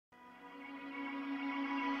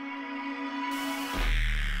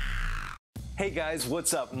Hey guys,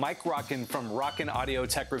 what's up? Mike Rockin from Rockin Audio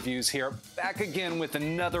Tech Reviews here, back again with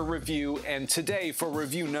another review, and today for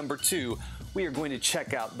review number 2, we are going to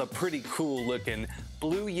check out the pretty cool looking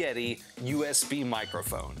Blue Yeti USB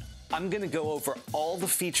microphone. I'm going to go over all the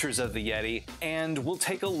features of the Yeti, and we'll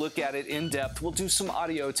take a look at it in depth. We'll do some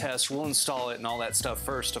audio tests, we'll install it and all that stuff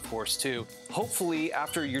first, of course, too. Hopefully,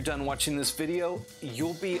 after you're done watching this video,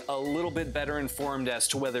 you'll be a little bit better informed as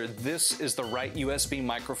to whether this is the right USB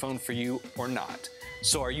microphone for you or not.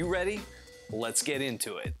 So are you ready? Let's get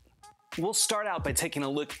into it. We'll start out by taking a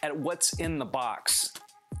look at what's in the box.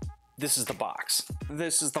 This is the box.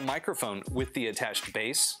 This is the microphone with the attached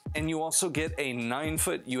base, and you also get a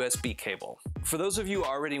 9-foot USB cable. For those of you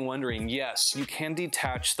already wondering, yes, you can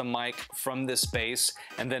detach the mic from this base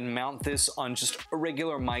and then mount this on just a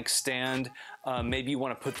regular mic stand. Maybe you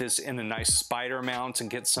want to put this in a nice spider mount and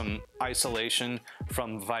get some isolation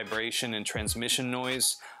from vibration and transmission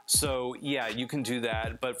noise. So yeah, you can do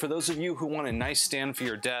that. But for those of you who want a nice stand for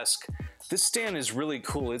your desk, this stand is really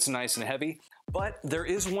cool. It's nice and heavy. But there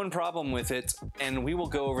is one problem with it, and we will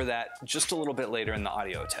go over that just a little bit later in the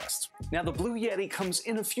audio test. Now, the Blue Yeti comes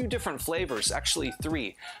in a few different flavors, actually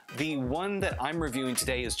 3. The one that I'm reviewing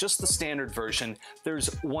today is just the standard version.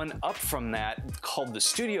 There's one up from that called the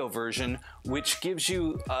Studio version, which gives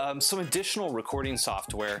you some additional recording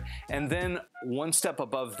software. And then one step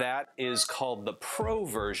above that is called the Pro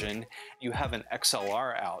version. You have an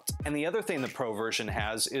XLR out. And the other thing the Pro version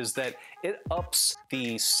has is that it ups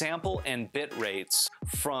the sample and bit rates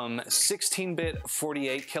from 16-bit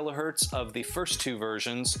 48 kilohertz of the first 2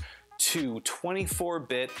 versions to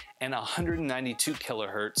 24-bit and 192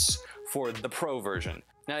 kilohertz for the Pro version.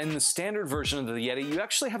 Now, in the standard version of the Yeti, you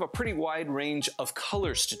actually have a pretty wide range of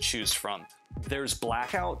colors to choose from. There's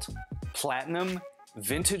blackout, platinum,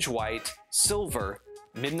 vintage white, silver,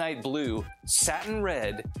 midnight blue, satin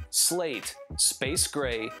red, slate, space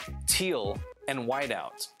gray, teal, and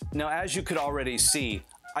whiteout. Now, as you could already see,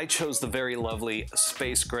 I chose the very lovely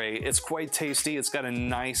space gray. It's quite tasty. It's got a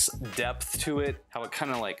nice depth to it, how it kind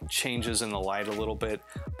of like changes in the light a little bit.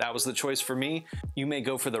 That was the choice for me. You may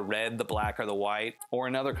go for the red, the black, or the white, or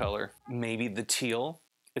another color, maybe the teal.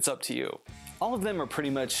 It's up to you. All of them are pretty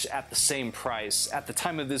much at the same price. At the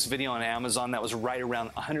time of this video on Amazon, that was right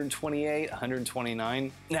around $128,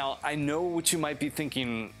 $129. Now, I know what you might be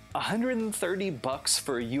thinking, 130 bucks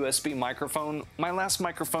for a USB microphone. My last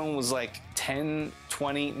microphone was like 10,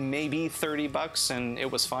 20, maybe 30 bucks, and it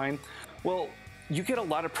was fine. Well, you get a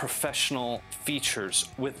lot of professional features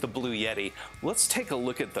with the Blue Yeti. Let's take a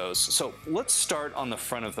look at those. So let's start on the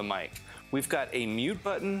front of the mic. We've got a mute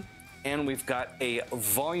button, and we've got a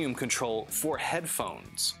volume control for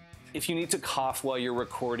headphones. If you need to cough while you're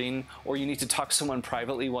recording, or you need to talk to someone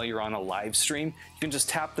privately while you're on a live stream, you can just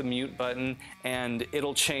tap the mute button and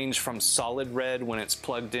it'll change from solid red when it's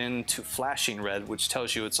plugged in to flashing red, which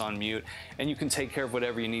tells you it's on mute, and you can take care of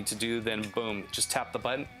whatever you need to do, then boom, just tap the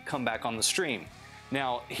button, come back on the stream.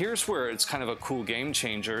 Now, here's where it's kind of a cool game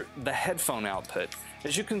changer, the headphone output.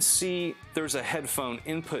 As you can see, there's a headphone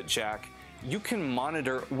input jack. You can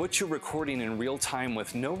monitor what you're recording in real time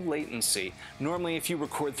with no latency. Normally, if you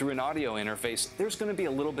record through an audio interface, there's going to be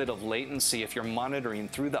a little bit of latency if you're monitoring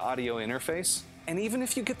through the audio interface. And even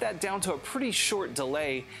if you get that down to a pretty short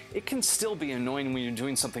delay, it can still be annoying when you're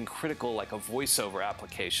doing something critical like a voiceover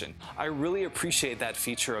application. I really appreciate that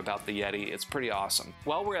feature about the Yeti. It's pretty awesome.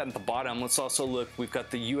 While we're at the bottom, let's also look. We've got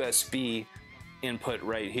the USB input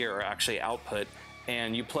right here, or actually output.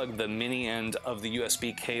 And you plug the mini end of the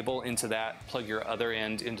USB cable into that, plug your other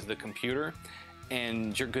end into the computer,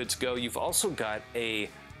 and you're good to go. You've also got a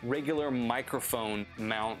regular microphone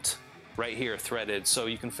mount right here threaded, so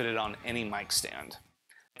you can fit it on any mic stand.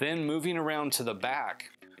 Then moving around to the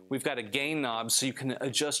back, we've got a gain knob so you can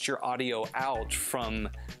adjust your audio out from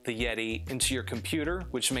the Yeti into your computer,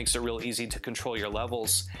 which makes it real easy to control your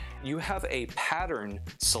levels. You have a pattern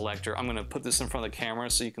selector. I'm gonna put this in front of the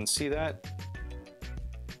camera so you can see that.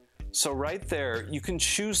 So right there, you can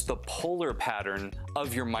choose the polar pattern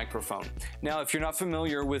of your microphone. Now, if you're not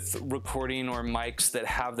familiar with recording or mics that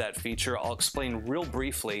have that feature, I'll explain real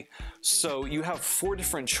briefly. So you have 4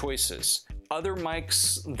 different choices. Other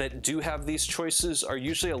mics that do have these choices are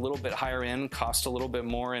usually a little bit higher end, cost a little bit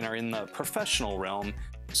more, and are in the professional realm.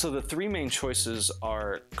 So the 3 main choices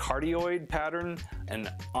are cardioid pattern, an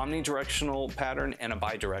omnidirectional pattern, and a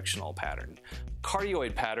bidirectional pattern.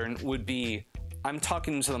 Cardioid pattern would be, I'm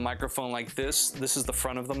talking into the microphone like this. This is the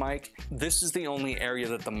front of the mic. This is the only area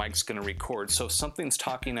that the mic's gonna record. So if something's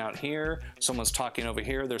talking out here, someone's talking over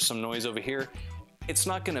here, there's some noise over here, it's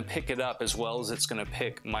not going to pick it up as well as it's going to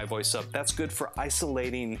pick my voice up. That's good for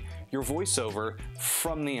isolating your voiceover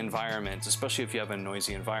from the environment, especially if you have a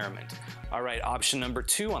noisy environment. All right, option number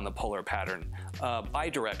 2 on the polar pattern,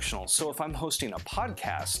 bidirectional. So if I'm hosting a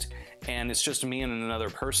podcast and it's just me and another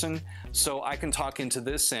person, so I can talk into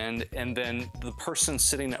this end and then the person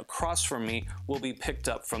sitting across from me will be picked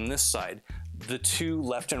up from this side. The 2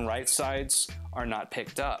 left and right sides are not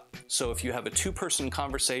picked up. So if you have a 2-person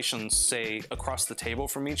conversation, say across the table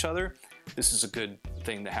from each other, this is a good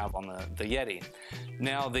thing to have on the Yeti.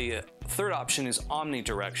 Now the third option is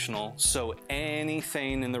omnidirectional, so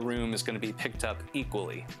anything in the room is going to be picked up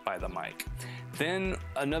equally by the mic. Then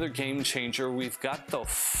another game changer, we've got the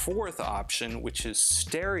 4th option, which is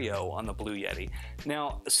stereo on the Blue Yeti.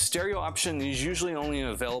 Now, a stereo option is usually only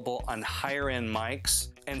available on higher end mics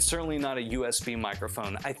and certainly not a USB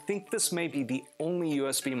microphone. I think this may be the only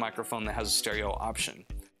USB microphone that has a stereo option.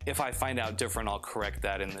 If I find out different, I'll correct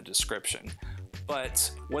that in the description.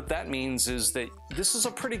 But what that means is that this is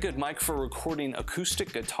a pretty good mic for recording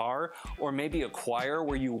acoustic guitar or maybe a choir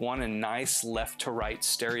where you want a nice left to right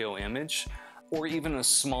stereo image, or even a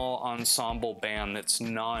small ensemble band that's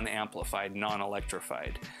non-amplified,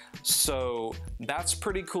 non-electrified. So that's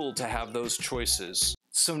pretty cool to have those choices.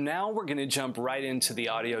 So now we're going to jump right into the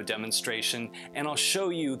audio demonstration and I'll show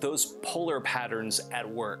you those polar patterns at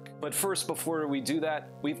work. But first, before we do that,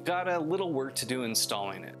 we've got a little work to do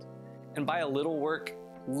installing it. And by a little work,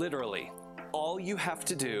 literally, all you have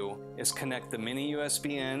to do is connect the mini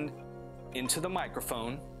USB end into the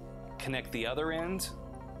microphone, connect the other end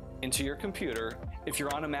into your computer. If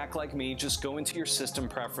you're on a Mac like me, just go into your system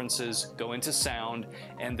preferences, go into sound,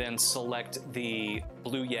 and then select the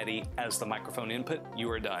Blue Yeti as the microphone input.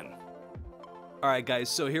 You are done. All right,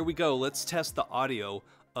 guys, so here we go. Let's test the audio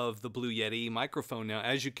of the Blue Yeti microphone. Now,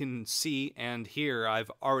 as you can see and hear,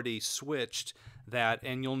 I've already switched that,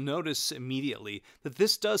 and you'll notice immediately that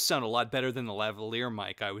this does sound a lot better than the lavalier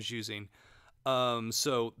mic I was using.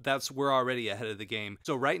 So we're already ahead of the game.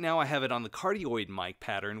 So right now I have it on the cardioid mic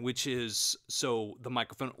pattern, which is so the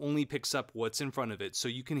microphone only picks up what's in front of it. So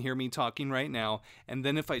you can hear me talking right now. And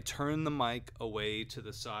then if I turn the mic away to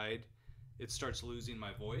the side, it starts losing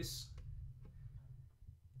my voice.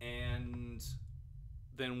 And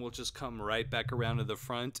then we'll just come right back around to the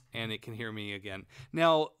front and it can hear me again.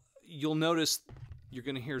 Now you'll notice you're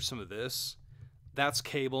going to hear some of this. That's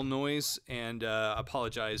cable noise, and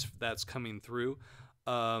apologize if that's coming through.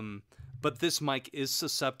 But this mic is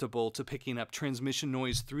susceptible to picking up transmission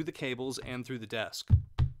noise through the cables and through the desk.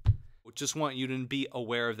 Just want you to be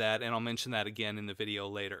aware of that, and I'll mention that again in the video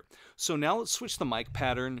later. So now let's switch the mic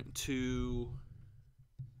pattern to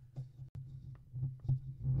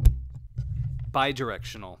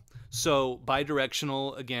bidirectional. So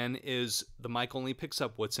bidirectional, again, is the mic only picks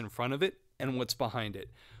up what's in front of it and what's behind it.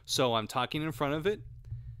 So I'm talking in front of it.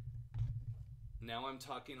 Now I'm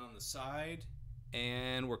talking on the side,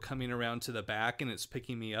 and we're coming around to the back and it's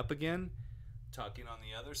picking me up again. Talking on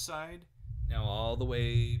the other side. Now all the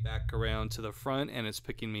way back around to the front and it's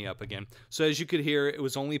picking me up again. So as you could hear, it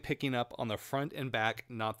was only picking up on the front and back,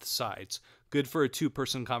 not the sides. Good for a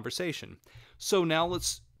 2-person conversation. So now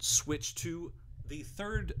let's switch to the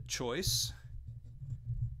third choice.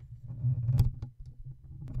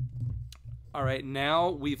 All right, now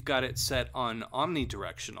we've got it set on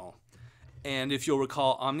omnidirectional. And if you'll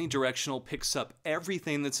recall, omnidirectional picks up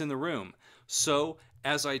everything that's in the room. So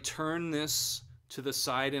as I turn this to the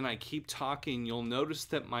side and I keep talking, you'll notice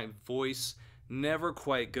that my voice never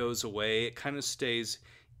quite goes away. It kind of stays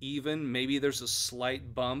even. Maybe there's a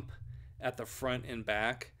slight bump at the front and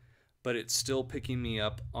back, but it's still picking me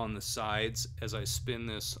up on the sides as I spin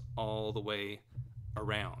this all the way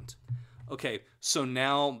around. Okay, so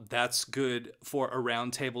now that's good for a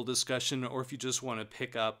roundtable discussion, or if you just want to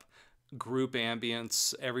pick up group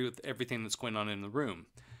ambience, everything that's going on in the room.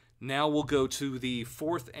 Now we'll go to the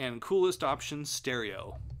 4th and coolest option,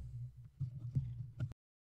 stereo.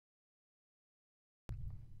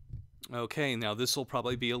 Okay, now this will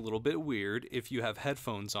probably be a little bit weird if you have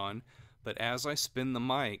headphones on, but as I spin the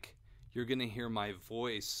mic, you're going to hear my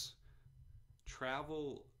voice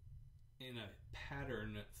travel in a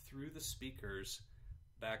pattern through the speakers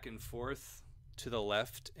back and forth to the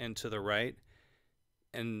left and to the right,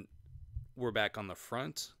 and we're back on the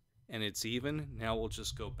front and it's even. Now we'll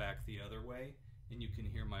just go back the other way and you can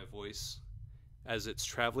hear my voice as it's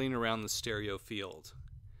traveling around the stereo field,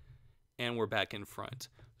 and we're back in front.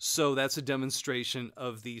 So that's a demonstration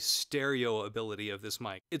of the stereo ability of this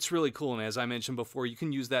mic. It's really cool, and as I mentioned before, you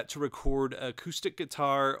can use that to record acoustic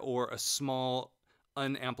guitar or a small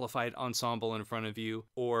unamplified ensemble in front of you,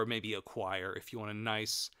 or maybe a choir if you want a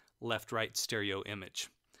nice left-right stereo image.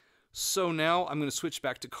 So now I'm going to switch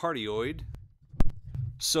back to cardioid.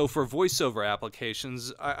 So for voiceover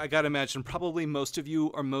applications, I gotta imagine probably most of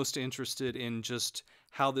you are most interested in just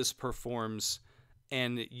how this performs,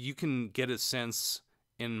 and you can get a sense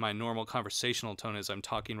in my normal conversational tone as I'm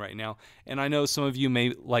talking right now. And I know some of you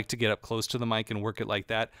may like to get up close to the mic and work it like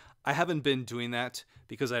that. I haven't been doing that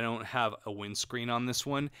because I don't have a windscreen on this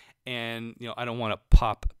one, and I don't want to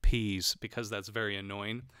pop peas because that's very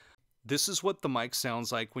annoying. This is what the mic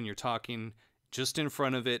sounds like when you're talking just in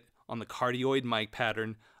front of it on the cardioid mic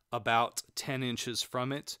pattern, about 10 inches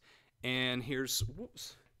from it. And here's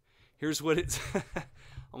what it's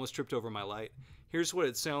almost tripped over my light. Here's what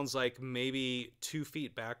it sounds like maybe 2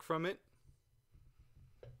 feet back from it.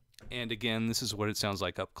 And again, this is what it sounds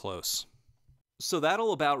like up close. So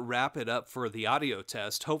that'll about wrap it up for the audio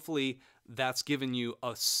test. Hopefully that's given you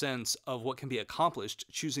a sense of what can be accomplished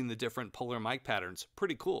choosing the different polar mic patterns.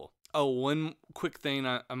 Pretty cool. Oh, one quick thing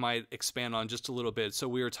I might expand on just a little bit. So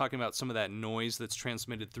we were talking about some of that noise that's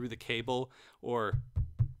transmitted through the cable, or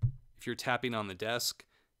if you're tapping on the desk,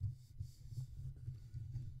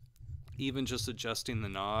 even just adjusting the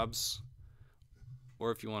knobs, or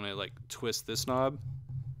if you want to like twist this knob,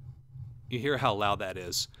 you hear how loud that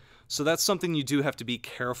is. So that's something you do have to be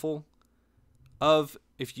careful of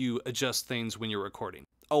if you adjust things when you're recording.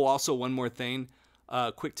 Oh, also one more thing.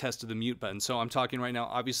 Quick test of the mute button. So I'm talking right now,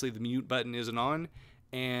 obviously the mute button isn't on,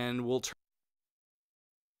 and we'll turn.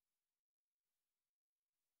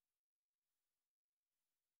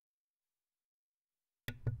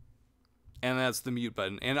 And that's the mute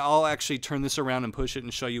button. And I'll actually turn this around and push it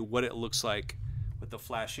and show you what it looks like with the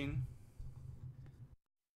flashing.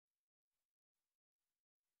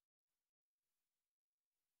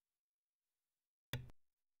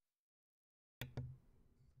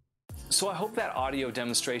 So I hope that audio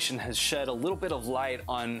demonstration has shed a little bit of light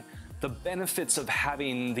on the benefits of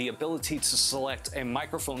having the ability to select a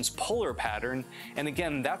microphone's polar pattern. And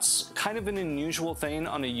again, that's kind of an unusual thing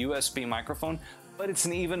on a USB microphone, but it's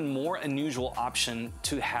an even more unusual option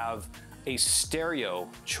to have a stereo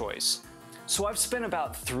choice. So I've spent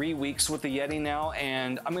about 3 weeks with the Yeti now,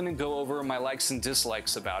 and I'm gonna go over my likes and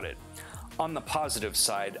dislikes about it. On the positive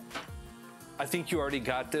side, I think you already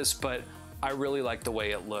got this, but I really like the way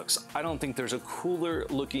it looks. I don't think there's a cooler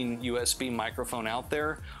looking USB microphone out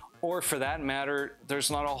there, or for that matter, there's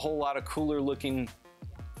not a whole lot of cooler looking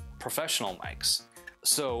professional mics.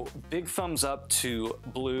 So big thumbs up to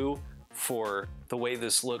Blue for the way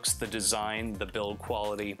this looks, the design, the build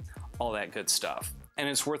quality, all that good stuff. And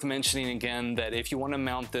it's worth mentioning again that if you want to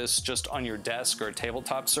mount this just on your desk or a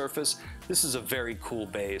tabletop surface, this is a very cool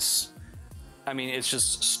base. I mean, it's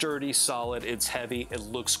just sturdy, solid, it's heavy, it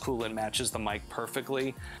looks cool, it matches the mic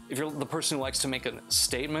perfectly. If you're the person who likes to make a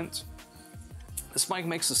statement, this mic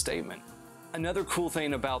makes a statement. Another cool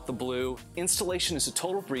thing about the Blue, installation is a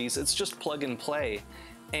total breeze, it's just plug and play.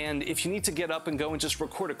 And if you need to get up and go and just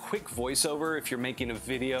record a quick voiceover, if you're making a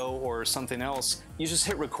video or something else, you just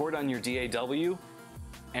hit record on your DAW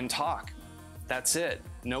and talk. That's it,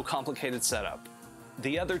 no complicated setup.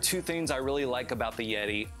 The other 2 things I really like about the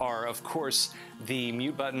Yeti are, of course, the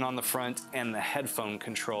mute button on the front and the headphone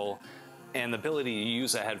control, and the ability to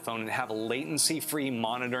use a headphone and have latency-free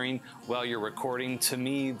monitoring while you're recording. To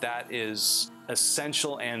me, that is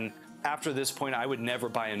essential, and after this point, I would never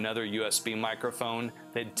buy another USB microphone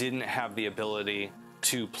that didn't have the ability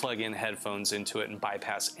to plug in headphones into it and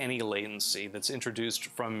bypass any latency that's introduced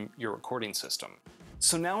from your recording system.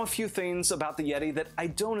 So now a few things about the Yeti that I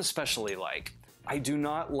don't especially like. I do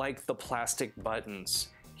not like the plastic buttons.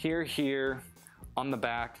 Here, on the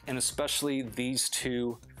back, and especially these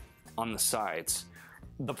 2 on the sides.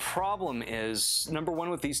 The problem is, number one,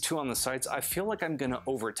 with these 2 on the sides, I feel like I'm gonna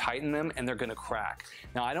over tighten them and they're gonna crack.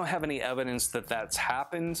 Now, I don't have any evidence that that's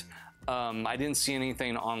happened. I didn't see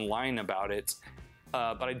anything online about it,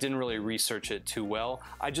 but I didn't really research it too well.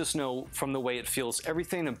 I just know from the way it feels,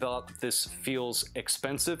 everything about this feels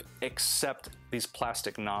expensive except these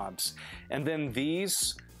plastic knobs. And then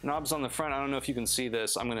these knobs on the front, I don't know if you can see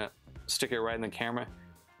this, I'm gonna stick it right in the camera.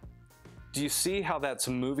 Do you see how that's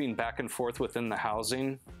moving back and forth within the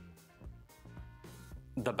housing?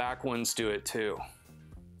 The back ones do it too.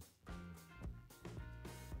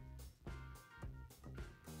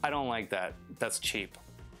 I don't like that, that's cheap.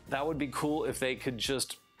 That would be cool if they could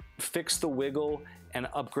just fix the wiggle and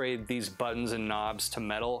upgrade these buttons and knobs to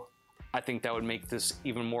metal. I think that would make this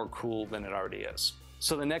even more cool than it already is.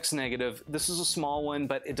 So the next negative, this is a small one,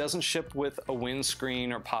 but it doesn't ship with a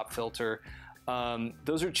windscreen or pop filter.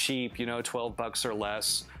 Those are cheap, 12 bucks or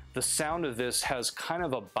less. The sound of this has kind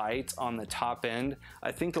of a bite on the top end.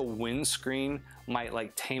 I think a windscreen might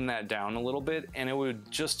like tame that down a little bit, and it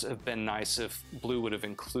would just have been nice if Blue would have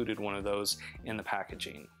included one of those in the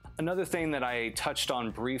packaging. Another thing that I touched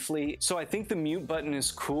on briefly, so I think the mute button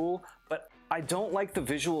is cool, but I don't like the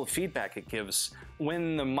visual feedback it gives.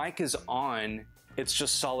 When the mic is on, it's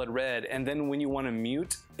just solid red, and then when you want to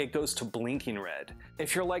mute, it goes to blinking red.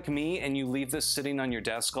 If you're like me and you leave this sitting on your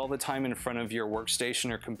desk all the time in front of your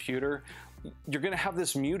workstation or computer, you're going to have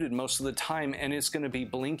this muted most of the time, and it's going to be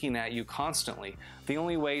blinking at you constantly. The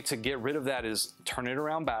only way to get rid of that is turn it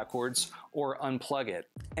around backwards or unplug it.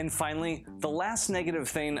 And finally, the last negative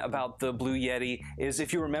thing about the Blue Yeti is,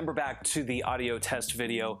 if you remember back to the audio test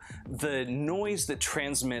video, the noise that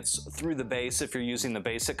transmits through the bass, if you're using the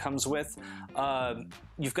bass it comes with,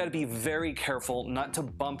 you've got to be very careful not to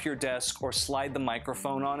bump your desk or slide the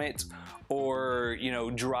microphone on it, or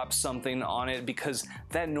drop something on it, because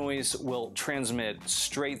that noise will transmit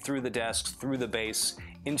straight through the desk, through the bass,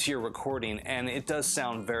 into your recording, and it does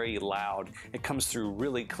sound very loud. It comes through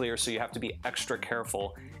really clear, so you have to be extra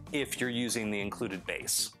careful if you're using the included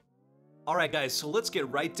bass. Alright guys, so let's get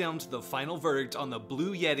right down to the final verdict on the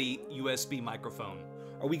Blue Yeti USB microphone.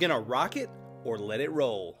 Are we gonna rock it or let it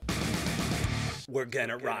roll? We're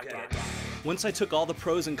gonna rock it. Once I took all the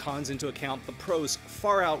pros and cons into account, the pros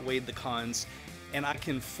far outweighed the cons, and I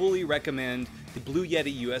can fully recommend the Blue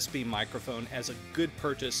Yeti USB microphone as a good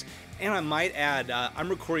purchase. And I might add, I'm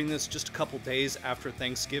recording this just a couple days after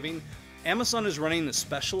Thanksgiving. Amazon is running the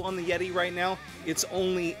special on the Yeti right now. It's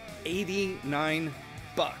only $89.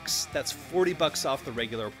 That's $40 off the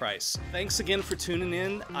regular price. Thanks again for tuning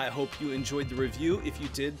in. I hope you enjoyed the review. If you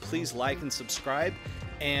did, please like and subscribe.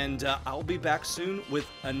 And I'll be back soon with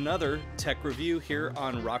another tech review here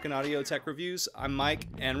on Rockin' Audio Tech Reviews. I'm Mike,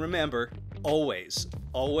 and remember, always,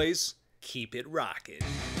 always keep it rockin'.